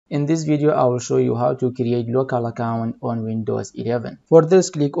In this video, I will show you how to create local account on Windows 11. For this,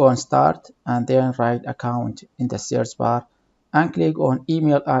 click on Start and then write account in the search bar and click on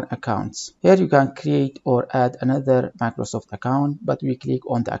Email and Accounts. Here you can create or add another Microsoft account, but we click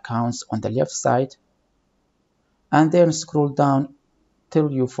on the accounts on the left side and then scroll down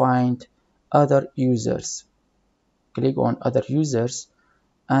till you find Other Users. Click on Other Users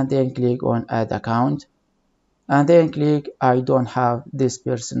and then click on Add Account. And then click I don't have this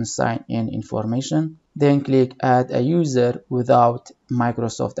person's sign in information. Then click add a user without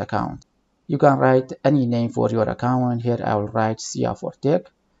Microsoft account. You can write any name for your account. Here I will write Sia for Tech,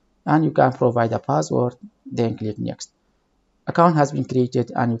 and you can provide a password. Then click next. Account has been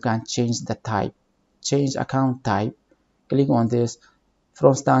created and you can change the type. Change account type. Click on this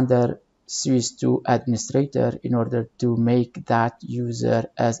from standard switch to administrator in order to make that user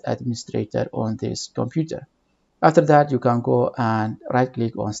as administrator on this computer. After that, you can go and right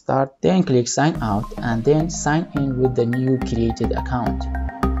click on start, then click sign out and then sign in with the new created account.